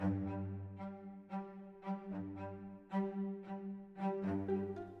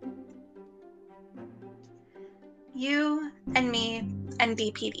You and Me and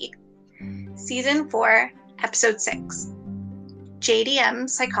BPD. Season 4, Episode 6. JDM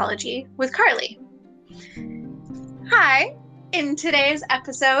Psychology with Carly. Hi. In today's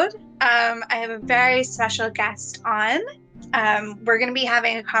episode, I have a very special guest on. We're going to be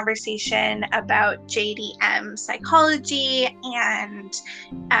having a conversation about JDM psychology and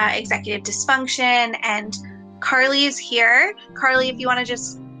executive dysfunction. And Carly is here. Carly, if you want to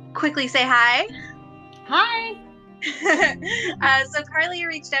just quickly say hi. Hi. So Carly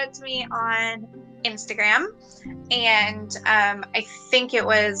reached out to me on Instagram, and I think it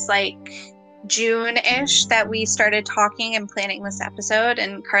was like June-ish that we started talking and planning this episode,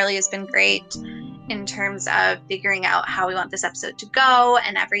 and Carly has been great in terms of figuring out how we want this episode to go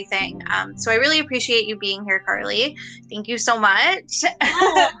and everything. So I really appreciate you being here, Carly. Thank you so much.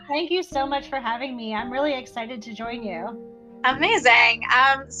 Oh, thank you so much for having me. I'm really excited to join you. Amazing.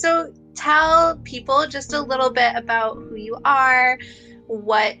 So tell people just a little bit about who you are,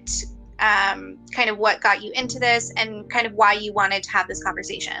 what what got you into this, and kind of why you wanted to have this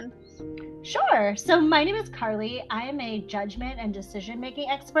conversation. Sure. So my name is Carly. I am a judgment and decision-making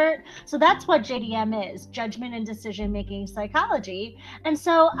expert. So that's what JDM is, judgment and decision-making psychology. And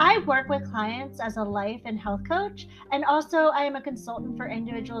so I work with clients as a life and health coach. And also I am a consultant for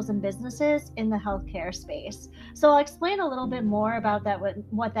individuals and businesses in the healthcare space. So I'll explain a little bit more about that,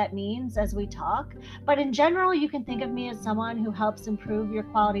 what that means as we talk. But in general, you can think of me as someone who helps improve your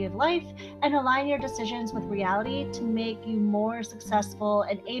quality of life and align your decisions with reality to make you more successful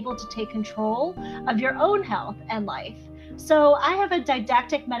and able to take control of your own health and life. So I have a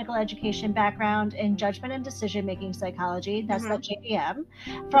didactic medical education background in judgment and decision-making psychology. That's the JDM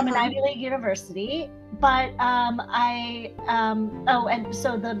from an Ivy League university. But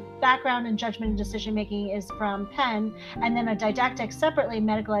so the background in judgment and decision-making is from Penn, and then a didactic separately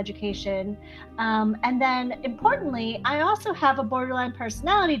medical education. And then importantly, I also have a borderline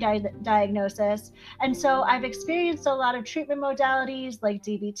personality diagnosis. And so I've experienced a lot of treatment modalities like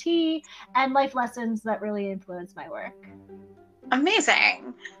DBT and life lessons that really influence my work.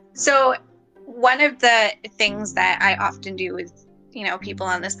 Amazing. So one of the things that I often do with people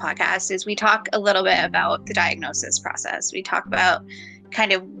on this podcast is we talk a little bit about the diagnosis process. We talk about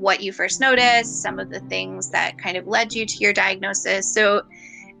kind of what you first noticed, some of the things that kind of led you to your diagnosis. So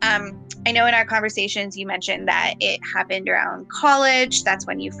I know in our conversations you mentioned that it happened around college. That's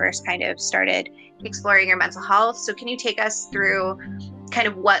when you first kind of started exploring your mental health. So can you take us through kind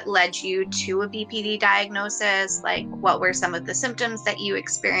of what led you to a BPD diagnosis? Like, what were some of the symptoms that you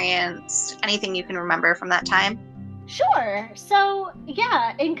experienced? Anything you can remember from that time? Sure. So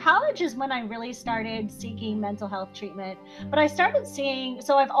yeah, in college is when I really started seeking mental health treatment. But I started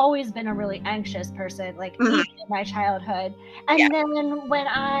so I've always been a really anxious person, like even in my childhood. And then when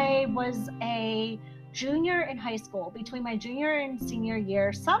I was a junior in high school, between my junior and senior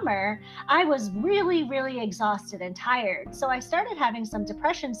year summer, I was really, really exhausted and tired. So I started having some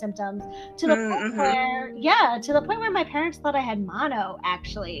depression symptoms to the point where my parents thought I had mono,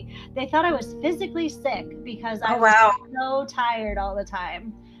 actually. They thought I was physically sick because I was so tired all the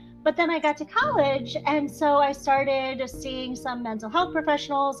time. But then I got to college, and so I started seeing some mental health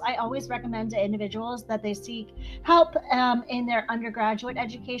professionals. I always recommend to individuals that they seek help in their undergraduate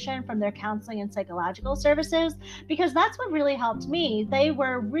education from their counseling and psychological services, because that's what really helped me. They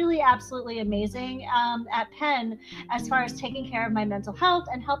were really absolutely amazing at Penn as far as taking care of my mental health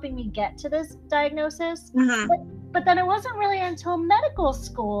and helping me get to this diagnosis. But then it wasn't really until medical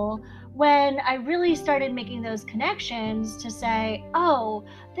school when I really started making those connections to say, oh,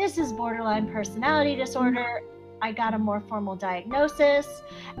 this is borderline personality disorder. I got a more formal diagnosis,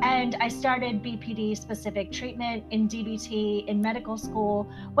 and I started BPD specific treatment in DBT in medical school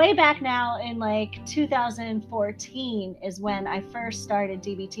way back now in like 2014 is when I first started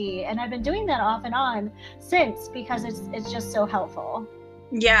DBT. And I've been doing that off and on since, because it's just so helpful.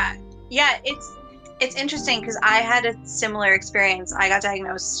 Yeah. It's interesting because I had a similar experience. I got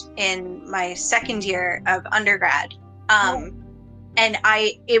diagnosed in my second year of undergrad. And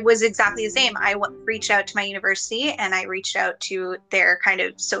it was exactly the same. I reached out to my university, and I reached out to their kind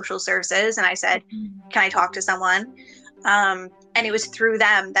of social services, and I said, can I talk to someone? And it was through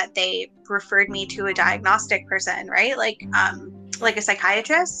them that they referred me to a diagnostic person, right? Like a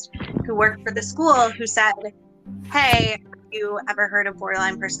psychiatrist who worked for the school, who said, hey, you ever heard of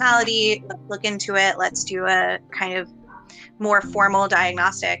borderline personality? Let's look into it. Let's do a kind of more formal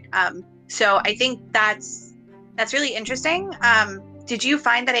diagnostic. So I think that's really interesting. Did you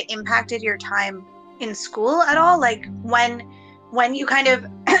find that it impacted your time in school at all? Like when you kind of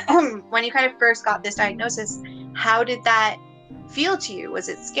first got this diagnosis, how did that feel to you? Was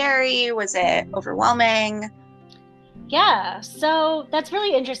it scary? Was it overwhelming? Yeah, so that's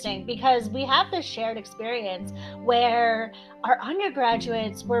really interesting because we have this shared experience where our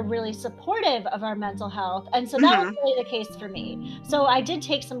undergraduates were really supportive of our mental health. And so that was Hmm. really the case for me. So I did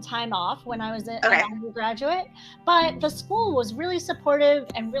take some time off when I was an Okay. undergraduate, but the school was really supportive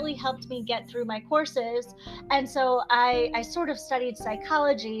and really helped me get through my courses. And so I sort of studied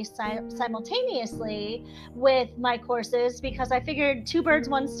psychology simultaneously with my courses because I figured two birds,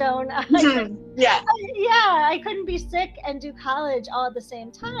 one stone. Yeah. Yeah, I couldn't be sick and do college all at the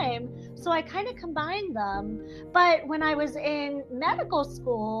same time. So I kind of combined them. But when I was in medical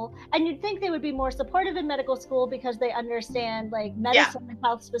school, and you'd think they would be more supportive in medical school because they understand like Yeah. medicine and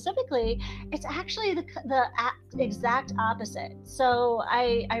health specifically, it's actually the exact opposite. So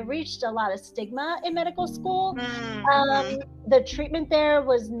I reached a lot of stigma in medical school. Mm-hmm. The treatment there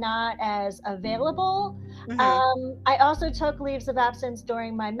was not as available. Hmm. I also took leaves of absence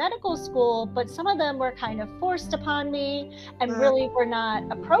during my medical school, but some of them were kind of forced upon me and Mm, really were not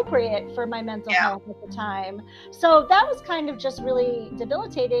appropriate for my mental yeah. health at the time. So that was kind of just really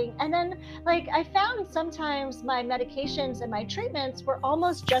debilitating. And then, like, I found sometimes my medications and my treatments were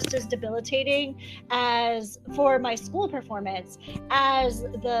almost just as debilitating as for my school performance as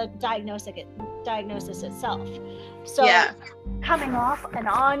the diagnosis itself. So Yeah. coming off and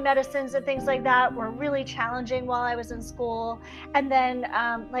on medicines and things like that were really challenging while I was in school. And then,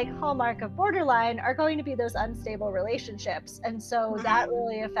 like, hallmark of borderline are going to be those unstable relationships. And so that Mhm.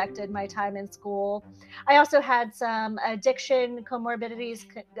 really affected my time in school. I also had some addiction comorbidities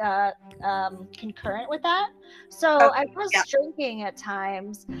concurrent with that. So I Okay. Yeah. was drinking at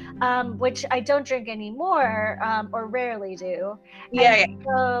times, which I don't drink anymore, or rarely do. Yeah. And Yeah.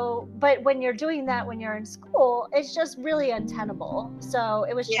 so, but when you're doing that when you're in school, it's just really untenable. So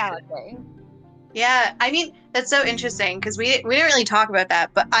it was Yeah. challenging. Yeah. I mean, that's so interesting because we didn't really talk about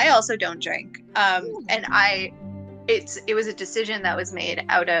that, but I also don't drink. And it was a decision that was made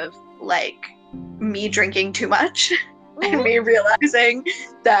out of like me drinking too much and me Mhm. realizing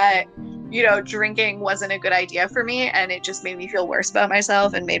that, drinking wasn't a good idea for me, and it just made me feel worse about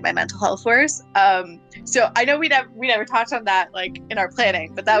myself and made my mental health worse. So I know we never talked on that like in our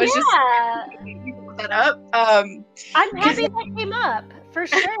planning, but that was just Yeah, you brought that up. I'm Because happy that came up for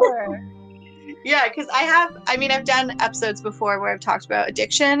sure. yeah, because I've done episodes before where I've talked about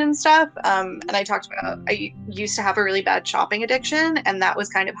addiction and stuff. And I talked about I used to have a really bad shopping addiction, and that was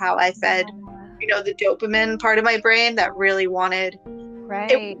kind of how I fed, the dopamine part of my brain that really wanted it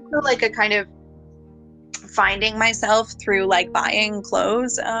Right. was like a kind of finding myself through like buying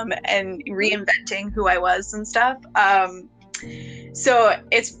clothes and Mhm. reinventing who I was and stuff. So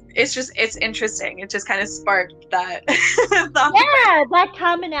it's interesting. It just kind of sparked that thought in my Yeah, that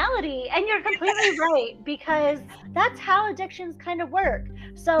commonality. And you're completely right, because that's how addictions kind of work.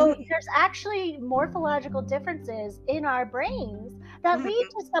 So Mhm, there's actually morphological differences in our brains that lead mhm.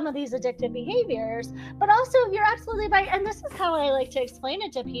 to some of these addictive behaviors. But also, you're absolutely right. And this is how I like to explain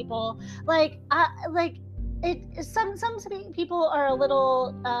it to people. Like some people are a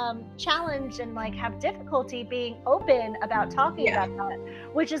little challenged and like have difficulty being open about talking Yeah, about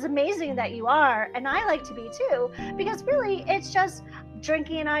that, which is amazing that you are, and I like to be too, because really it's just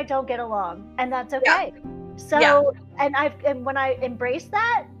drinking and I don't get along, and that's yeah, okay. yeah, So, and when I embraced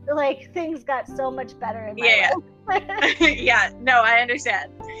that, like, things got so much better in my yeah, life. yeah. Yeah, no, I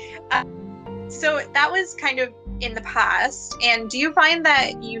understand. Uh, so that was kind of in the past. And do you find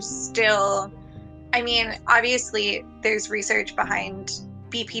that you still, I mean, obviously there's research behind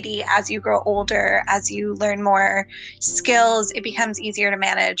BPD as you grow older, as you learn more skills, it becomes easier to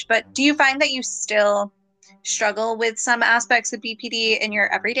manage. But do you find that you still struggle with some aspects of BPD in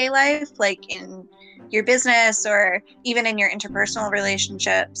your everyday life, like in your business or even in your interpersonal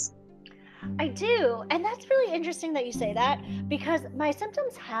relationships? I do. And that's really interesting that you say that, because my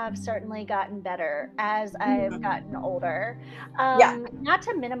symptoms have certainly gotten better as I've Mhm. gotten older. Yeah. Not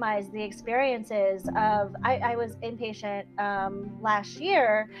to minimize the experiences of, I was inpatient last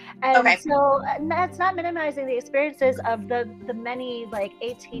year. And Okay. so that's not minimizing the experiences of the many like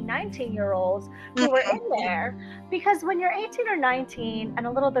 18, 19-year-olds who were Mhm. in there. Because when you're 18 or 19, and a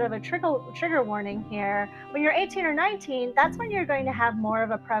little bit of a trigger warning here, when you're 18 or 19, that's when you're going to have more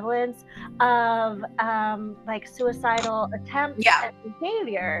of a prevalence of like suicidal attempts Yeah. and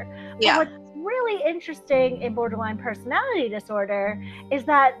behavior. But Yeah. what's really interesting in borderline personality disorder is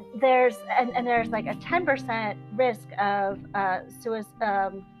that there's like a 10% risk of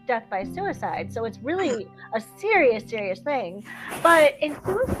death by suicide. So it's Mhm. really a serious thing. But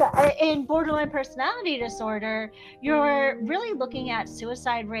in borderline personality disorder, you're really looking at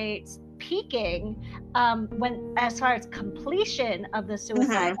suicide rates peaking when, as far as completion of the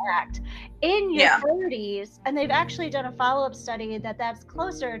suicide act, in your 30s. And they've actually done a follow-up study that's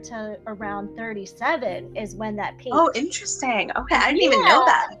closer to around 37 is when that peaks. Oh, interesting. Okay, I didn't even know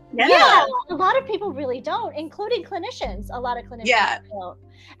that. Yeah, a lot of people really don't, including clinicians. A lot of clinicians don't.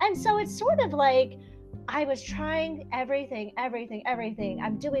 And so it's sort of like, I was trying everything.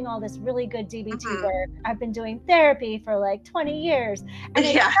 I'm doing all this really good DBT work. I've been doing therapy for like 20 years. And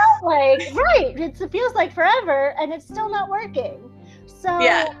it felt like, it feels like forever, and it's still not working. So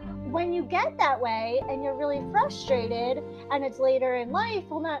when you get that way and you're really frustrated, and it's later in life,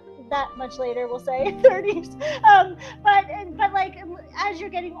 well, not that much later, we'll say 30s, but like as you're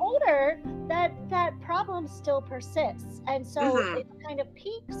getting older, that problem still persists, and so it kind of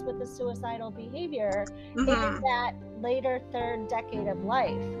peaks with the suicidal behavior in that later third decade of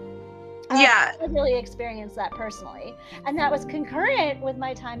life. I really experienced that personally, and that was concurrent with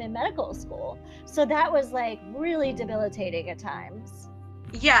my time in medical school, so that was like really debilitating at times.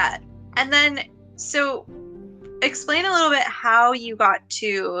 And then, so explain a little bit how you got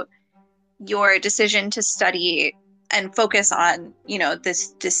to your decision to study and focus on, you know,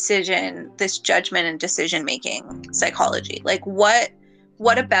 this judgment and decision making psychology. Like what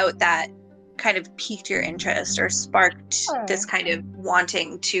about that kind of piqued your interest or sparked this kind of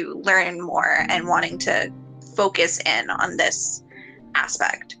wanting to learn more and wanting to focus in on this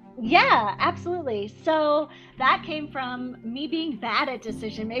aspect? Yeah, absolutely. So that came from me being bad at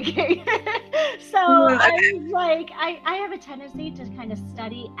decision making. So I was like, I have a tendency to kind of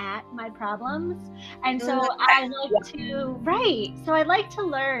study at my problems. And so I like to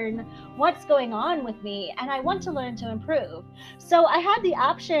learn what's going on with me, and I want to learn to improve. So I had the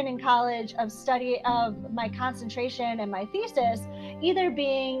option in college of study of my concentration and my thesis, either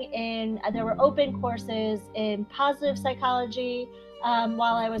being there were open courses in positive psychology,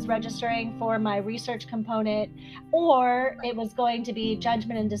 while I was registering for my research component, or it was going to be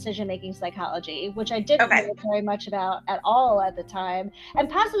judgment and decision-making psychology, which I didn't know very much about at all at the time. And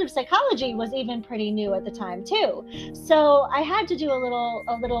positive psychology was even pretty new at the time too. So I had to do a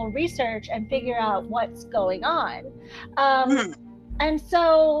little research and figure out what's going on. And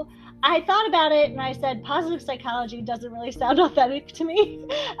so I thought about it and I said, positive psychology doesn't really sound authentic to me.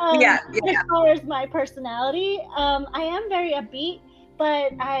 As far as my personality, I am very upbeat,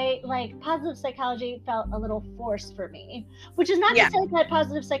 but positive psychology felt a little forced for me, which is not to say that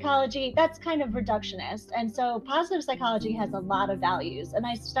positive psychology, that's kind of reductionist. And so positive psychology has a lot of values, and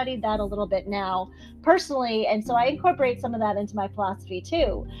I studied that a little bit now personally. And so I incorporate some of that into my philosophy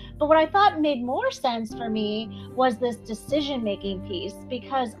too. But what I thought made more sense for me was this decision-making piece,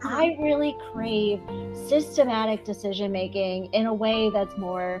 because I really crave systematic decision-making in a way that's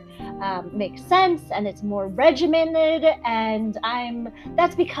more makes sense, and it's more regimented, and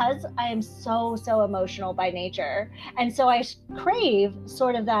that's because I am so emotional by nature. And so I crave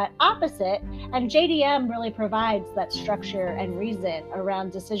sort of that opposite. And JDM really provides that structure and reason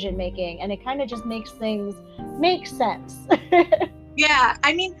around decision making. And it kind of just makes things make sense. Yeah,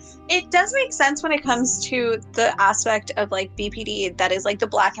 I mean, it does make sense when it comes to the aspect of like BPD that is like the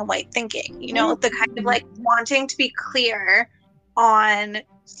black and white thinking, you know, the kind of like wanting to be clear on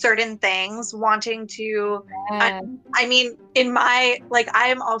certain things, wanting to, I mean, in my, like, I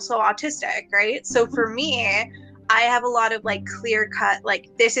am also autistic, right? So for me, I have a lot of like clear cut, like,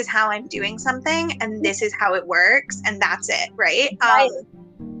 this is how I'm doing something and this is how it works and that's it, right?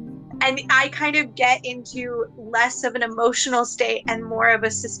 And I kind of get into less of an emotional state and more of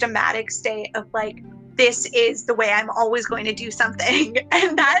a systematic state of like, this is the way I'm always going to do something.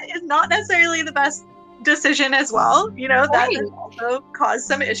 And that is not necessarily the best decision as well, you know, that has also caused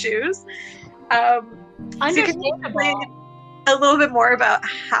some issues. Understandable. So can you explain a little bit more about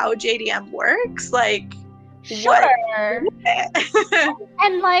how JDM works? Like, sure.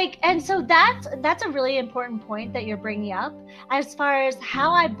 and so that's a really important point that you're bringing up as far as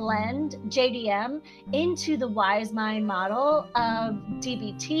how I blend JDM into the wise mind model of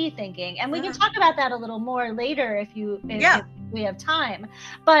DBT thinking, and we can talk about that a little more later if we have time.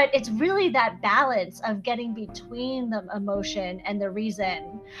 But it's really that balance of getting between the emotion and the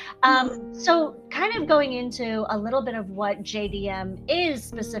reason. So kind of going into a little bit of what JDM is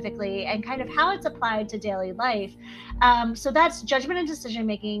specifically and kind of how it's applied to daily life. So that's judgment and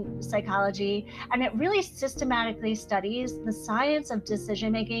decision-making psychology, and it really systematically studies the science of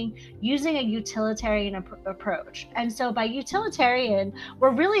decision-making using a utilitarian approach. And so by utilitarian,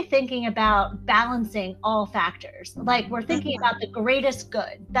 we're really thinking about balancing all factors. Like we're thinking about the greatest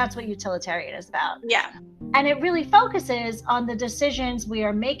good. That's what utilitarian is about. And it really focuses on the decisions we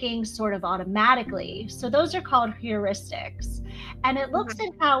are making sort of automatically. So those are called heuristics. And it looks at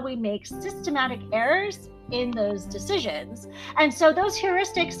how we make systematic errors in those decisions. And so those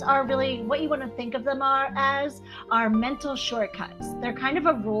heuristics are really what you want to think of them as are mental shortcuts. They're kind of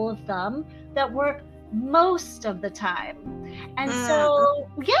a rule of thumb that work most of the time. And so,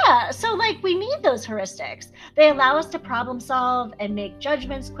 so like we need those heuristics. They allow us to problem solve and make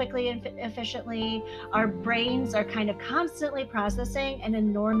judgments quickly and efficiently. Our brains are kind of constantly processing an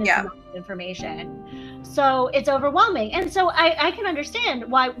enormous amount of information. So it's overwhelming. And so I can understand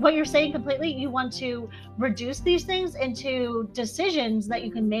why what you're saying completely. You want to reduce these things into decisions that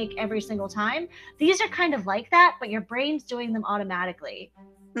you can make every single time. These are kind of like that, but your brain's doing them automatically.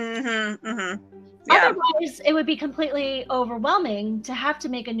 Otherwise, it would be completely overwhelming to have to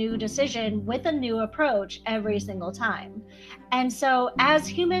make a new decision with a new approach every single time. And so as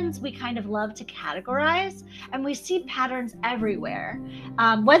humans, we kind of love to categorize, and we see patterns everywhere,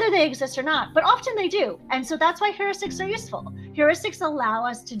 whether they exist or not, but often they do. And so that's why heuristics are useful. Heuristics allow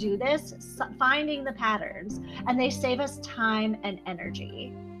us to do this, finding the patterns, and they save us time and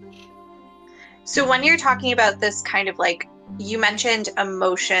energy. So when you're talking about this kind of like, you mentioned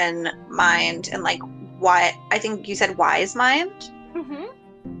emotion, mind, and like what I think you said wise mind.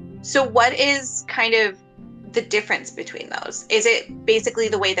 So what is kind of the difference between those? Is it basically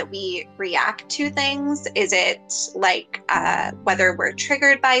the way that we react to things? Is it like whether we're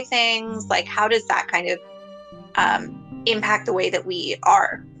triggered by things? Like how does that kind of impact the way that we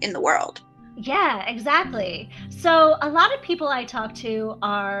are in the world? Yeah, exactly. So a lot of people I talk to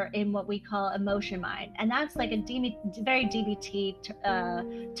are in what we call emotion mind, and that's like a very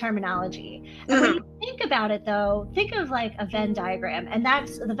DBT terminology. And when you think about it, though, think of like a Venn diagram, and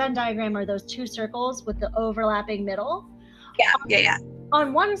that's the Venn diagram are those two circles with the overlapping middle. Yeah.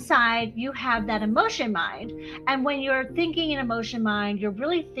 On one side, you have that emotion mind, and when you're thinking in emotion mind, you're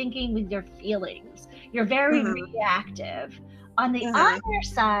really thinking with your feelings. You're very reactive. On the other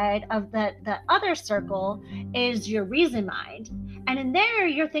side of the other circle is your reason mind. And in there,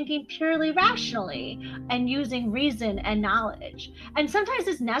 you're thinking purely rationally and using reason and knowledge. And sometimes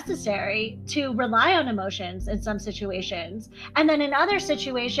it's necessary to rely on emotions in some situations. And then in other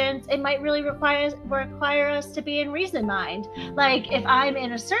situations, it might really require us to be in reason mind. Like if I'm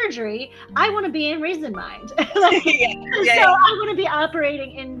in a surgery, I want to be in reason mind. So I want to be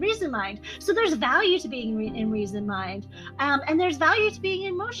operating in reason mind. So there's value to being in reason mind. And there's value to being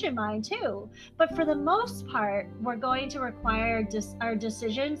in motion mind too. But for the most part, we're going to require our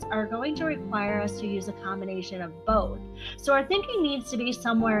decisions are going to require us to use a combination of both. So our thinking needs to be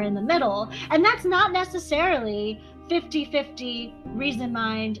somewhere in the middle. And that's not necessarily 50-50 reason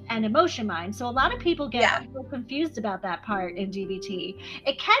mind and emotion mind. So a lot of people get so confused about that part in DBT.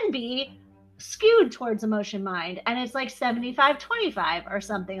 It can be skewed towards emotion mind, and it's like 75-25 or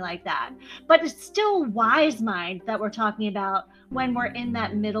something like that, but it's still wise mind that we're talking about when we're in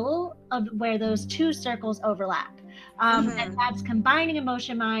that middle of where those two circles overlap. And that's combining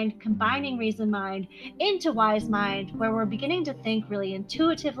emotion mind, combining reason mind into wise mind, where we're beginning to think really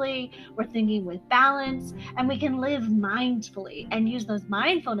intuitively, we're thinking with balance, and we can live mindfully and use those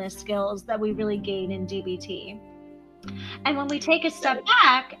mindfulness skills that we really gain in DBT. And when we take a step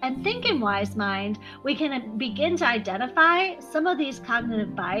back and think in wise mind, we can begin to identify some of these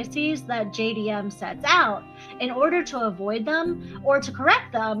cognitive biases that JDM sets out in order to avoid them or to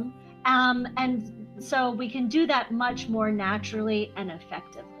correct them. And so we can do that much more naturally and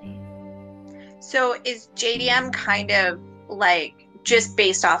effectively. So is JDM kind of like, just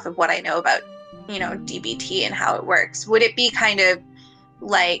based off of what I know about, DBT and how it works, would it be kind of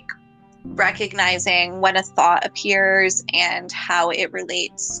like recognizing when a thought appears and how it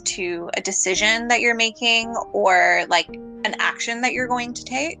relates to a decision that you're making or like an action that you're going to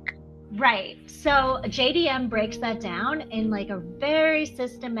take? Right. So JDM breaks that down in like a very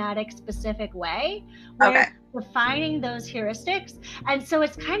systematic, specific way where defining those heuristics. And so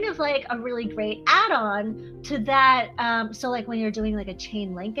it's kind of like a really great add-on to that. So like when you're doing like a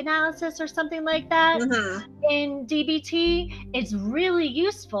chain link analysis or something like that in DBT, it's really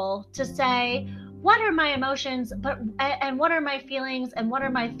useful to say, what are my emotions, and what are my feelings, and what are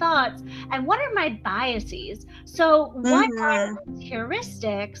my thoughts, and what are my biases? So what are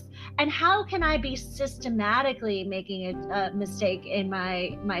heuristics, and how can I be systematically making a mistake in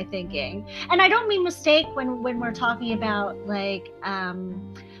my thinking? And I don't mean mistake when we're talking about like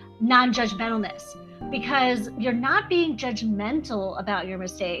non-judgmentalness, because you're not being judgmental about your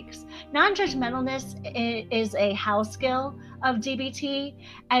mistakes. Non-judgmentalness is a house skill of DBT.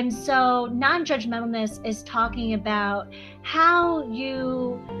 And so non-judgmentalness is talking about how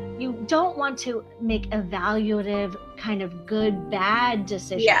you don't want to make evaluative kind of good, bad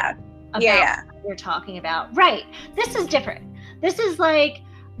decision about what you're talking about. Right. This is different. This is like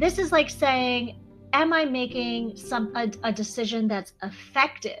saying, am I making a decision that's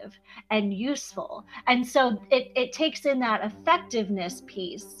effective and useful? And so it takes in that effectiveness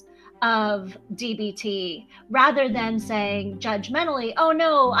piece of DBT rather than saying judgmentally, oh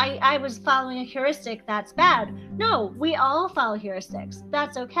no, I was following a heuristic, that's bad. No, we all follow heuristics.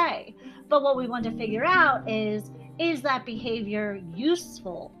 That's okay. But what we want to figure out is that behavior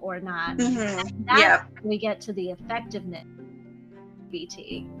useful or not? Mm-hmm. And that's when we get to the effectiveness of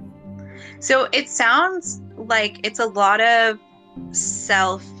DBT. So it sounds like it's a lot of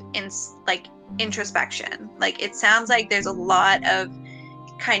introspection. Like it sounds like there's a lot of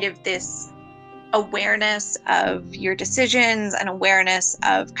kind of this awareness of your decisions and awareness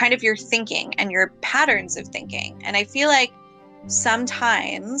of kind of your thinking and your patterns of thinking. And I feel like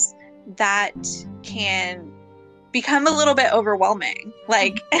sometimes that can become a little bit overwhelming.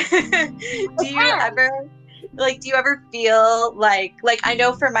 Like, do you ever feel like I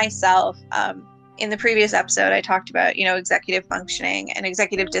know for myself, in the previous episode, I talked about, executive functioning and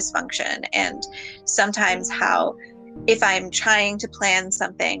executive dysfunction, and sometimes how if I'm trying to plan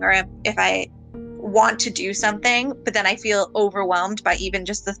something or if I want to do something, but then I feel overwhelmed by even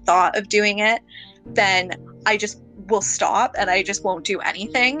just the thought of doing it, then I just will stop and I just won't do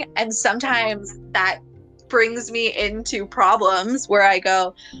anything. And sometimes that brings me into problems where I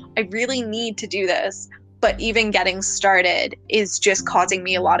go, I really need to do this, but even getting started is just causing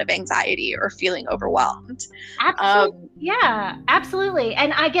me a lot of anxiety or feeling overwhelmed. Absolutely. Yeah, absolutely.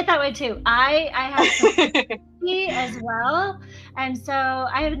 And I get that way too. I have ADHD as well. And so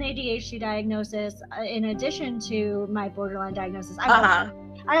I have an ADHD diagnosis in addition to my borderline diagnosis.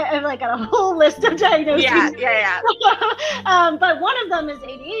 I've like got a whole list of diagnoses. Yeah. But one of them is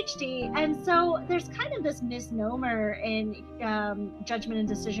ADHD. And so there's kind of this misnomer in judgment and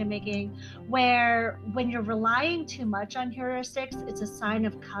decision making where when you're relying too much on heuristics, it's a sign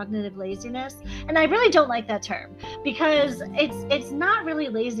of cognitive laziness. And I really don't like that term because it's not really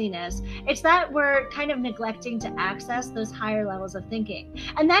laziness. It's that we're kind of neglecting to access those higher levels of thinking.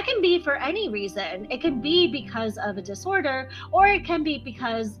 And that can be for any reason. It can be because of a disorder, or it can be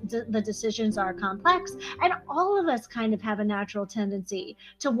because the decisions are complex, and all of us kind of have a natural tendency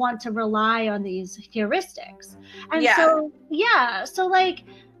to want to rely on these heuristics. And so like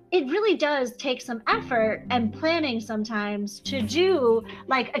it really does take some effort and planning sometimes to do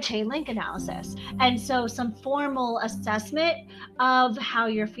like a chain link analysis. And so some formal assessment of how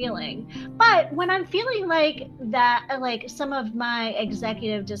you're feeling. But when I'm feeling like that, like some of my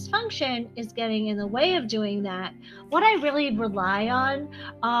executive dysfunction is getting in the way of doing that, what I really rely on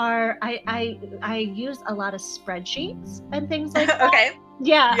are, I use a lot of spreadsheets and things like that. Okay.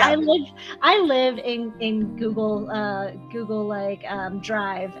 Yeah, I live in Google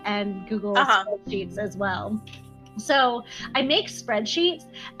Drive and Google Spreadsheets as well. So I make spreadsheets,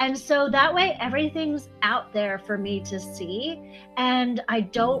 and so that way everything's out there for me to see, and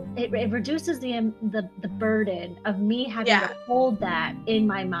it reduces the burden of me having to hold that in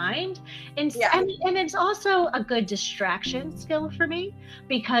my mind. And it's also a good distraction skill for me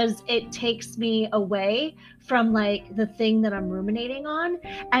because it takes me away from like the thing that I'm ruminating on,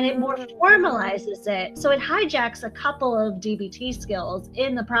 and it more formalizes it. So it hijacks a couple of DBT skills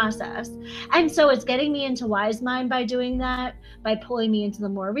in the process. And so it's getting me into wise mind by doing that, by pulling me into the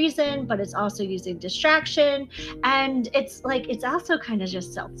more reason, but it's also using distraction. And it's also kind of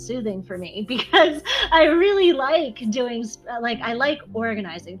just self-soothing for me because I really like doing, I like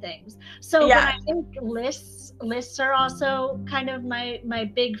organizing things. So when I think lists are also kind of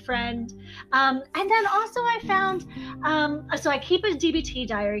my big friend. And then also I found, so I keep a DBT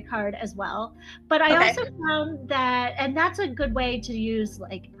diary card as well, but I also found that, and that's a good way to use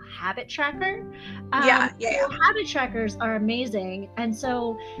like a habit tracker. Habit trackers are amazing. And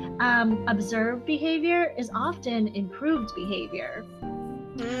so observed behavior is often improved behavior.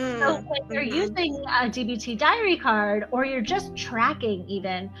 So when you're using a DBT diary card, or you're just tracking,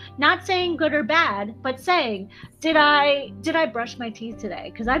 even not saying good or bad, but saying, did I brush my teeth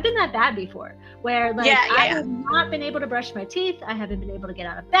today? Because I've been that bad before, where I have not been able to brush my teeth. I haven't been able to get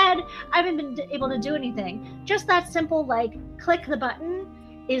out of bed. I haven't been able to do anything. Just that simple, like click the button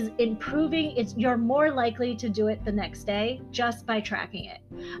is improving. You're more likely to do it the next day just by tracking it.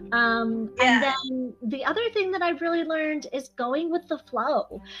 And then the other thing that I've really learned is going with the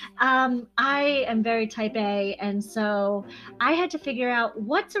flow. I am very type A, and so I had to figure out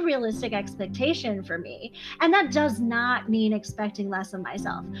what's a realistic expectation for me. And that does not mean expecting less of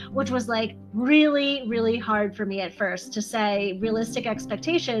myself, which was like really, really hard for me at first to say realistic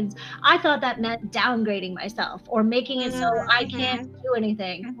expectations. I thought that meant downgrading myself or making it so I can't do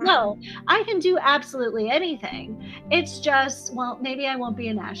anything. No, I can do absolutely anything. It's just, well, maybe I won't be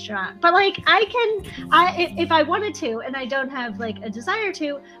an astronaut, but like if I wanted to, and I don't have like a desire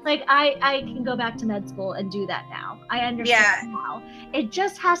to, like I can go back to med school and do that now. I understand now. It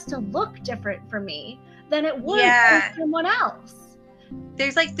just has to look different for me than it would for someone else.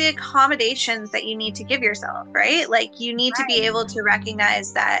 There's like the accommodations that you need to give yourself, right? Like you need to be able to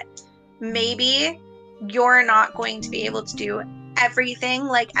recognize that maybe you're not going to be able to do everything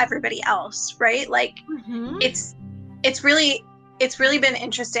like everybody else, right? Like it's really been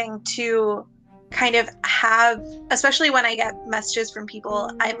interesting to kind of have, especially when I get messages from people,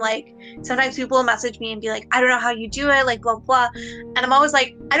 I'm like, sometimes people will message me and be like, I don't know how you do it, like blah blah, and I'm always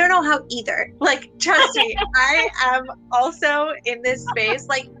like, I don't know how either. Like, trust me, I am also in this space.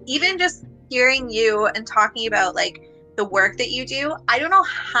 Like, even just hearing you and talking about like the work that you do, I don't know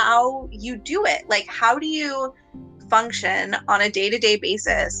how you do it. Like, how do you function on a day-to-day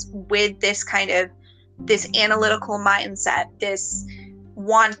basis with this kind of this analytical mindset, this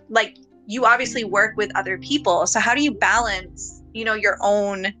like, you obviously work with other people, so how do you balance, you know, your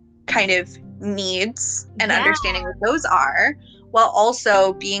own kind of needs and understanding what those are, while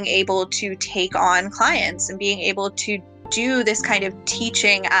also being able to take on clients and being able to do this kind of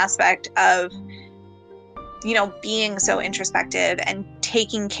teaching aspect of, you know, being so introspective and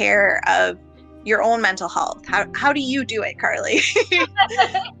taking care of your own mental health? How do you do it, Carly?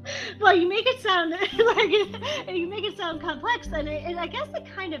 Well, you make it sound complex, and I guess it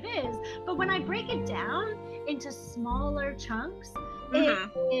kind of is. But when I break it down into smaller chunks, it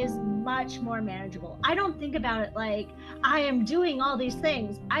is much more manageable. I don't think about it like I am doing all these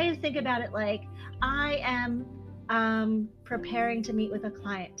things. I think about it like I am preparing to meet with a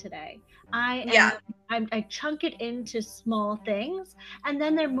client today. I chunk it into small things, and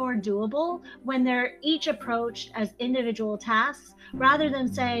then they're more doable when they're each approached as individual tasks, rather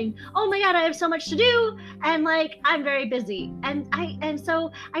than saying, oh my God, I have so much to do, and like, I'm very busy. And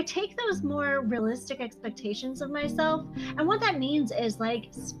so I take those more realistic expectations of myself. And what that means is like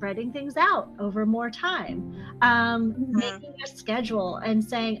spreading things out over more time, making a schedule and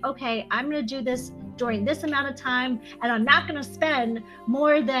saying, okay, I'm going to do this during this amount of time, and I'm not going to spend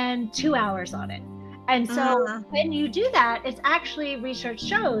more than 2 hours on it. And so when you do that, it's actually, research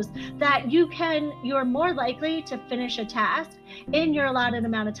shows that you're more likely to finish a task in your allotted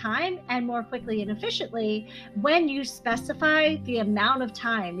amount of time and more quickly and efficiently when you specify the amount of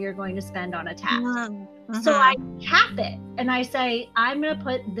time you're going to spend on a task. So I cap it and I say, I'm going to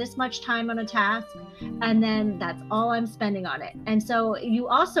put this much time on a task, and then that's all I'm spending on it. And so you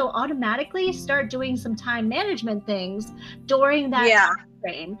also automatically start doing some time management things during that time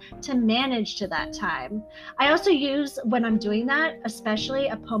frame to manage to that time. I also use, when I'm doing that, especially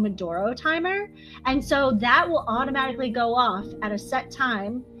a Pomodoro timer. And so that will automatically go off at a set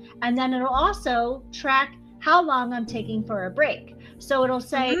time. And then it'll also track how long I'm taking for a break. So it'll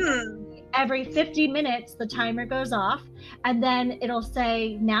say every 50 minutes, the timer goes off, and then it'll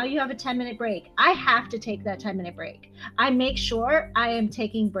say, now you have a 10-minute break. I have to take that 10-minute break. I make sure I am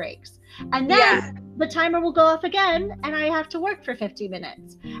taking breaks. And then the timer will go off again, and I have to work for 50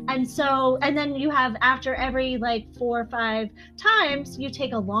 minutes. And then you have, after every like 4 or 5 times, you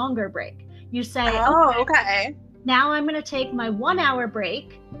take a longer break. You say, okay, now I'm going to take my 1 hour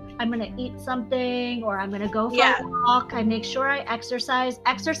break. I'm going to eat something, or I'm going to go for a walk. I make sure I exercise.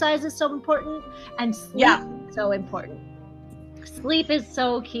 Exercise is so important, and sleep is so important. Sleep is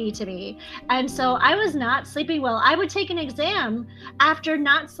so key to me. And so I was not sleeping well. I would take an exam after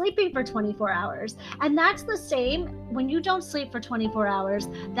not sleeping for 24 hours. And that's the same when you don't sleep for 24 hours.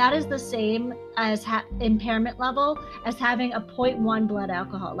 That is the same as impairment level as having a 0.1 blood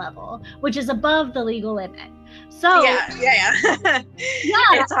alcohol level, which is above the legal limit. So it's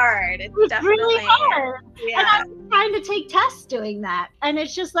hard. It's definitely really hard. And I'm trying to take tests doing that. And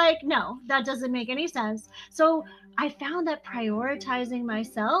it's just like, no, that doesn't make any sense. So I found that prioritizing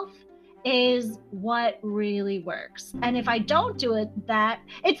myself is what really works. And if I don't do it,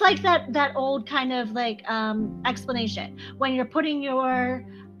 it's like that old kind of like explanation when you're putting your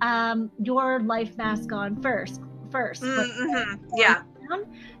life mask on first.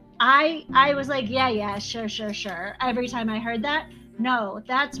 I was like, yeah, sure. Every time I heard that, no,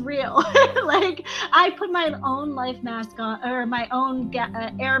 that's real. Like, I put my own life mask on, or my own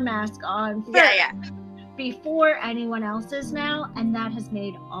air mask on first, Yeah. before anyone else's now, and that has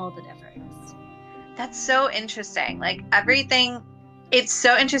made all the difference. That's so interesting. Like everything, it's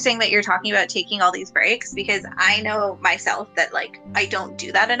so interesting that you're talking about taking all these breaks, because I know myself that like I don't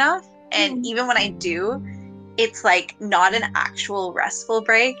do that enough. And even when I do, it's like not an actual restful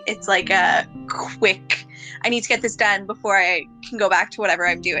break. It's like a quick, I need to get this done before I can go back to whatever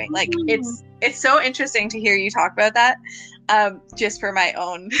I'm doing. Like it's so interesting to hear you talk about that. Just for my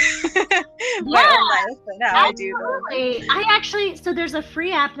own my own life, but now I do that. I actually, so there's a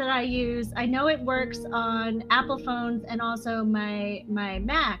free app that I use. I know it works on Apple phones and also my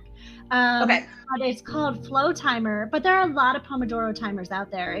Mac. Okay. But it's called Flow Timer. But there are a lot of Pomodoro timers out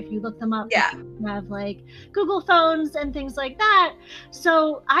there. If you look them up, yeah, you have like Google phones and things like that.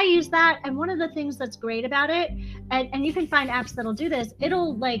 So I use that. And one of the things that's great about it, and you can find apps that'll do this,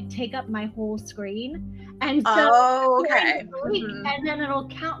 it'll like take up my whole screen. And so, okay. And then it'll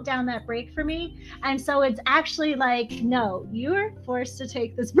count down that break for me. And so it's actually like, no, you're forced to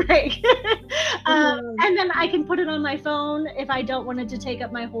take this break. And then I can put it on my phone if I don't want it to take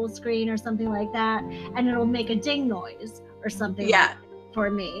up my whole screen or something like that. And it'll make a ding noise or something like that for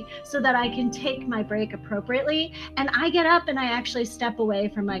me, so that I can take my break appropriately. And I get up and I actually step away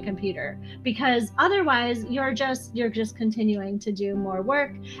from my computer, because otherwise you're just continuing to do more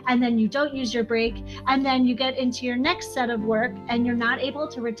work, and then you don't use your break, and then you get into your next set of work and you're not able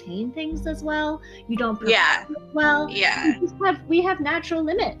to retain things as well. You don't prepare well. We have natural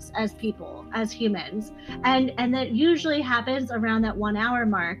limits as people, as humans, and that usually happens around that 1 hour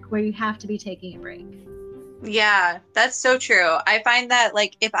mark where you have to be taking a break. Yeah, that's so true. I find that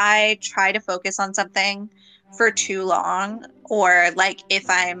like if I try to focus on something for too long, or like if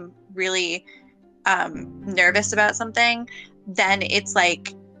I'm really nervous about something, then it's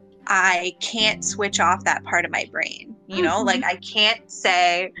like I can't switch off that part of my brain, you know? Like I can't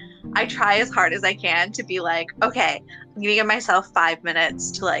say, I try as hard as I can to be like, okay, I'm gonna give myself 5 minutes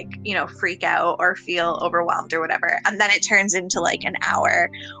to like, you know, freak out or feel overwhelmed or whatever. And then it turns into like an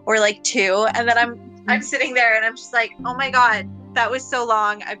hour or like 2. And then I'm sitting there and I'm just like, oh my God, that was so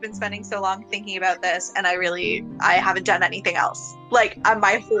long. I've been spending so long thinking about this, and I haven't done anything else. Like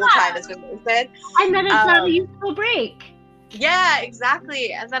my whole time has been wasted. And then it's not a useful break. Yeah,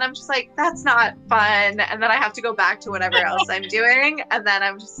 exactly. And then I'm just like, that's not fun. And then I have to go back to whatever else I'm doing. And then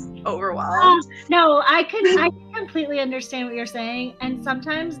I'm just overwhelmed. No, I can completely understand what you're saying. And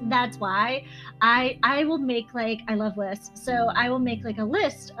sometimes that's why I will make like, I love lists. So I will make like a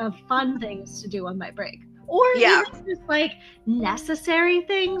list of fun things to do on my break. Or even just like necessary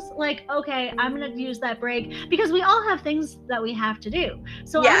things, like, okay, I'm going to use that break because we all have things that we have to do.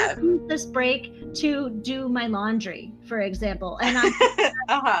 So I'm going to use this break to do my laundry, for example. And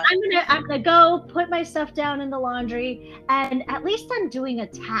I'm gonna go put my stuff down in the laundry, and at least I'm doing a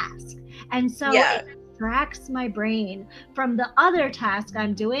task. And so it distracts my brain from the other task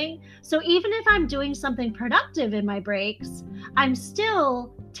I'm doing. So even if I'm doing something productive in my breaks, I'm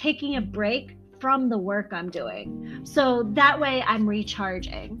still taking a break from the work I'm doing. So that way I'm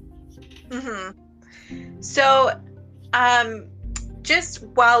recharging. So just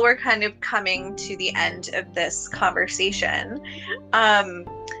while we're kind of coming to the end of this conversation,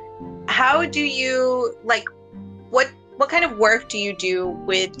 how do you like, what kind of work do you do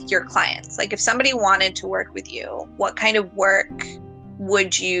with your clients? Like if somebody wanted to work with you, what kind of work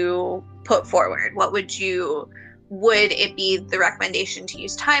would you put forward? Would it be the recommendation to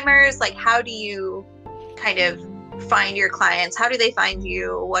use timers? Like, how do you kind of find your clients? How do they find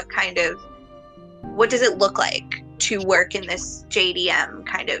you? What does it look like to work in this JDM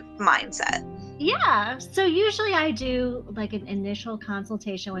kind of mindset? Yeah. So usually I do like an initial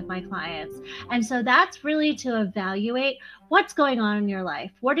consultation with my clients. And so that's really to evaluate what's going on in your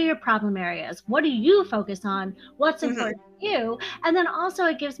life. What are your problem areas? What do you focus on? What's important to you? And then also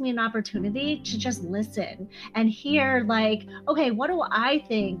it gives me an opportunity to just listen and hear like, okay, what do I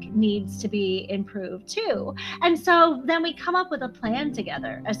think needs to be improved too? And so then we come up with a plan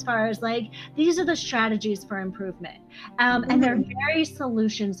together as far as like, these are the strategies for improvement. And they're very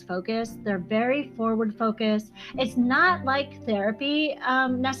solutions focused. They're very forward focused. It's not like therapy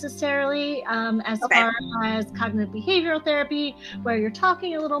necessarily as far as cognitive behavioral therapy, where you're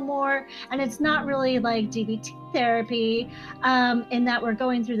talking a little more. And it's not really like DBT therapy in that we're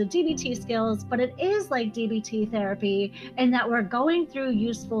going through the DBT skills, but it is like DBT therapy in that we're going through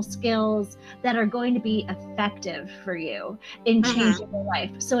useful skills that are going to be effective for you in changing your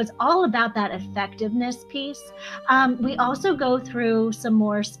life. So it's all about that effectiveness piece. We also go through some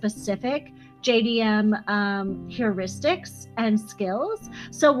more specific JDM heuristics and skills.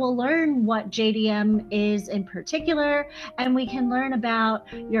 So we'll learn what JDM is in particular, and we can learn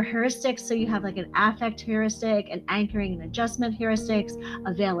about your heuristics. So you have like an affect heuristic, an anchoring and adjustment heuristics,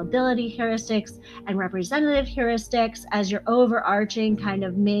 availability heuristics, and representative heuristics as your overarching kind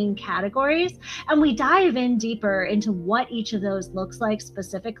of main categories. And we dive in deeper into what each of those looks like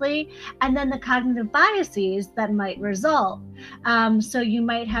specifically, and then the cognitive biases that might result. So you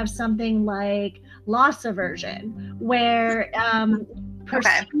might have something like loss aversion, where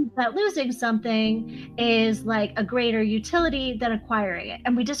perceive that losing something is like a greater utility than acquiring it.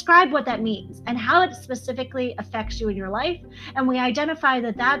 And we describe what that means and how it specifically affects you in your life. And we identify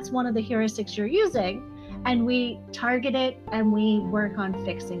that that's one of the heuristics you're using, and we target it and we work on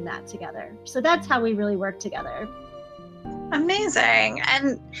fixing that together. So that's how we really work together. Amazing.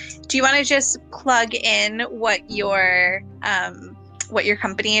 And do you want to just plug in what your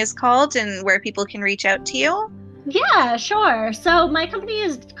company is called and where people can reach out to you? Yeah, sure. So my company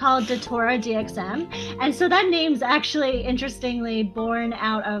is called Datora DXM. And so that name's actually interestingly born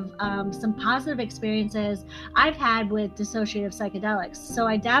out of some positive experiences I've had with dissociative psychedelics. So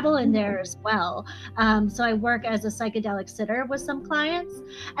I dabble in there as well. So I work as a psychedelic sitter with some clients.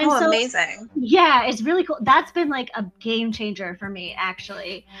 And so, amazing. Yeah, it's really cool. That's been like a game changer for me,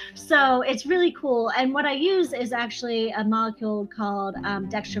 actually. So it's really cool. And what I use is actually a molecule called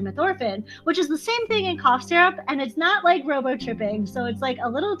dextromethorphan, which is the same thing in cough syrup. And it's not like robo-tripping, so it's like a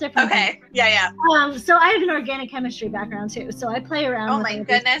little different. Okay, yeah. So I have an organic chemistry background too, so I play around. Oh my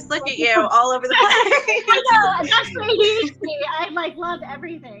goodness, look at you all over the place. I know, that's pretty easy. I like love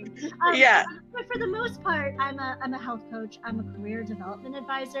everything. Yeah. But for the most part, I'm a health coach. I'm a career development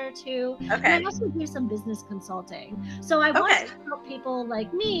advisor too. Okay. And I also do some business consulting. So I want to help people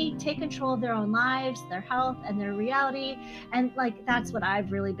like me take control of their own lives, their health, and their reality. And like that's what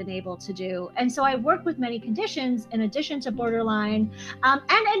I've really been able to do. And so I work with many conditions in addition to borderline,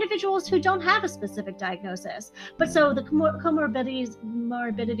 and individuals who don't have a specific diagnosis. But so the morbidities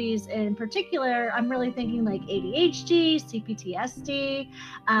in particular, I'm really thinking like ADHD, CPTSD,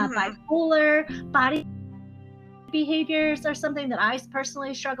 bipolar, body behaviors are something that I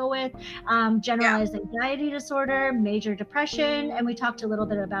personally struggle with, generalized anxiety disorder, major depression, and we talked a little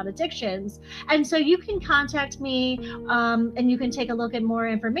bit about addictions. And so you can contact me and you can take a look at more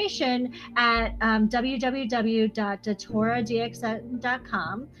information at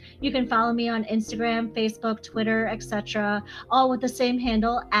www.datoradxm.com. You can follow me on Instagram, Facebook, Twitter, etc., all with the same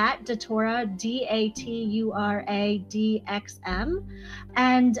handle at Datura, DATURADXM.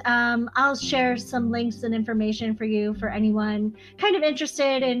 And I'll share some links and information for you for anyone kind of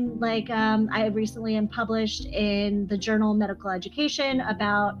interested in, like, I recently am published in the journal Medical Education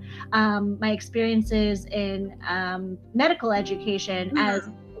about my experiences in medical education as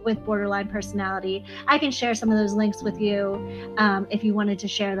with borderline personality. I can share some of those links with you if you wanted to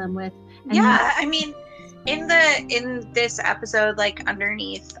share them with. I mean, in this episode, like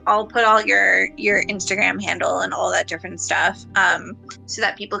underneath, I'll put all your Instagram handle and all that different stuff so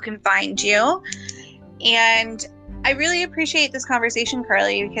that people can find you. And I really appreciate this conversation,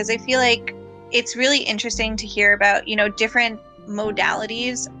 Carly, because I feel like it's really interesting to hear about, different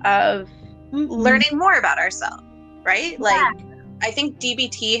modalities of learning more about ourselves, right? Yeah. Like, I think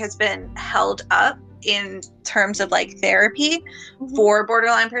DBT has been held up in terms of like therapy for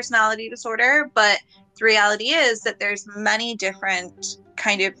borderline personality disorder, but the reality is that there's many different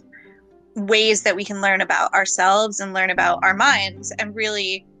kind of ways that we can learn about ourselves and learn about our minds and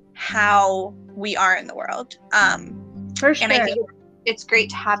really how we are in the world. For sure. And I think it's great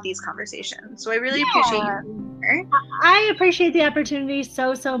to have these conversations. So I really appreciate you. I appreciate the opportunity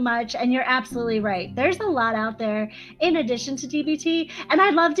so much, and you're absolutely right. There's a lot out there in addition to DBT, and I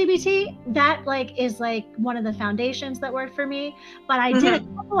love DBT. That is one of the foundations that worked for me, but I did a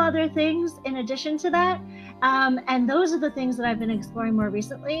couple other things in addition to that, and those are the things that I've been exploring more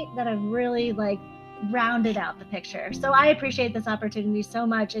recently that have really rounded out the picture. So I appreciate this opportunity so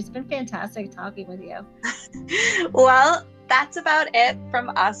much. It's been fantastic talking with you. Well, that's about it from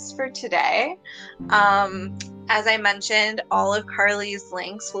us for today. As I mentioned, all of Carly's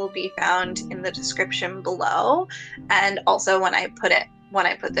links will be found in the description below, and also when I put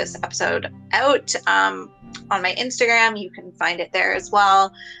this episode out on my Instagram, you can find it there as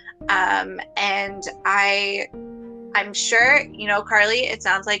well. And I'm sure, Carly, it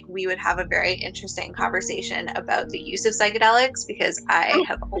sounds like we would have a very interesting conversation about the use of psychedelics, because I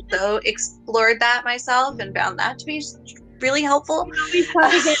have also explored that myself and found that to be really helpful.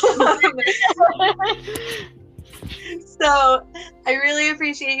 So I really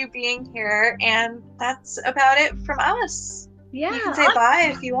appreciate you being here, and that's about it from us. Yeah. You can say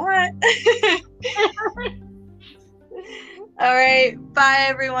bye if you want. All right. Bye,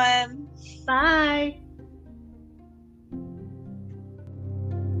 everyone. Bye.